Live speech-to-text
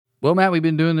Well, Matt, we've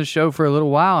been doing this show for a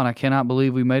little while, and I cannot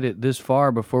believe we made it this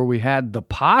far before we had the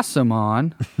Possum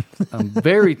on. I'm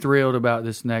very thrilled about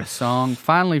this next song.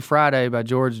 Finally Friday by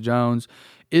George Jones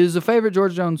is a favorite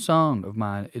George Jones song of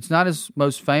mine. It's not his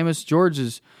most famous. George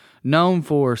is known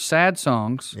for sad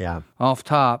songs off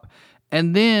top,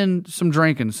 and then some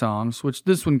drinking songs, which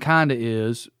this one kind of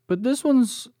is, but this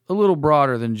one's a little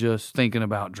broader than just thinking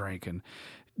about drinking.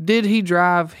 Did he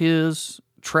drive his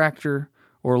tractor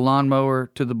or lawnmower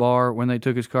to the bar when they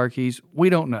took his car keys? We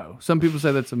don't know. Some people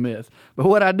say that's a myth. But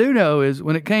what I do know is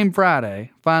when it came Friday,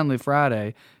 finally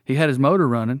Friday, he had his motor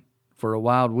running for a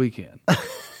wild weekend.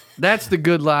 That's the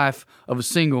good life of a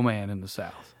single man in the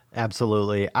South.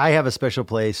 Absolutely. I have a special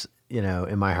place,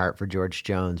 in my heart for George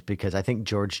Jones because I think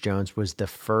George Jones was the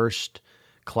first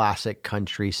classic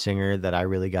country singer that I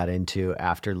really got into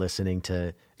after listening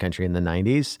to country in the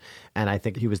 90s. And I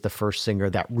think he was the first singer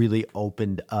that really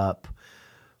opened up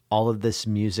all of this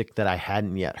music that I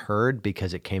hadn't yet heard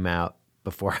because it came out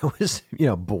before I was,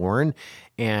 born.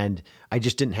 And I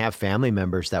just didn't have family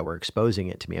members that were exposing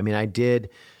it to me. I mean, I did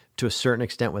to a certain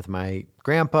extent with my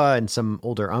grandpa and some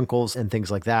older uncles and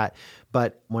things like that.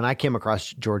 But when I came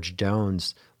across George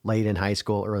Jones late in high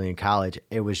school, early in college,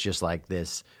 it was just like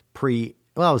this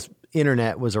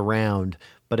internet was around,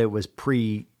 but it was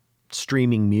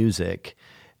pre-streaming music.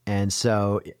 And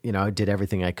so, I did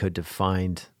everything I could to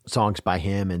find songs by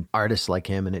him and artists like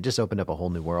him, and it just opened up a whole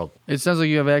new world. It sounds like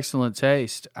you have excellent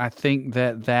taste. I think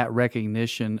that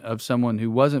recognition of someone who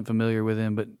wasn't familiar with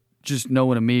him, but just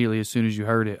knowing immediately as soon as you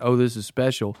heard it, oh, this is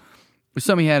special, is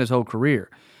something he had his whole career.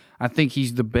 I think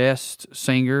he's the best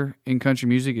singer in country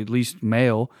music, at least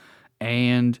male,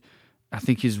 and I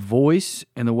think his voice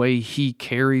and the way he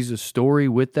carries a story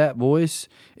with that voice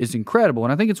is incredible.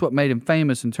 And I think it's what made him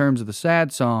famous in terms of the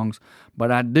sad songs, but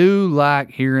I do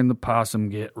like hearing the possum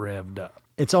get revved up.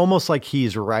 It's almost like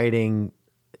he's writing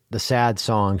the sad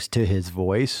songs to his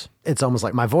voice. It's almost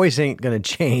like my voice ain't going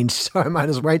to change, so I might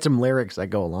as well write some lyrics that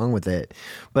go along with it.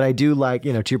 But I do like,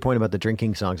 to your point about the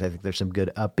drinking songs, I think there's some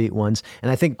good upbeat ones. And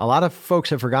I think a lot of folks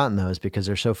have forgotten those because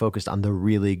they're so focused on the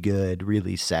really good,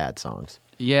 really sad songs.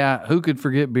 Yeah, who could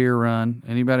forget Beer Run?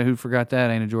 Anybody who forgot that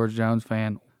ain't a George Jones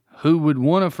fan. Who would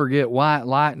want to forget White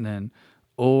Lightning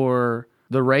or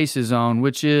The Race Is On,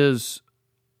 which is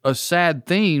a sad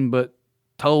theme, but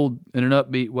told in an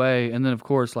upbeat way. And then, of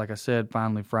course, like I said,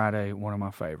 Finally Friday, one of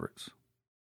my favorites.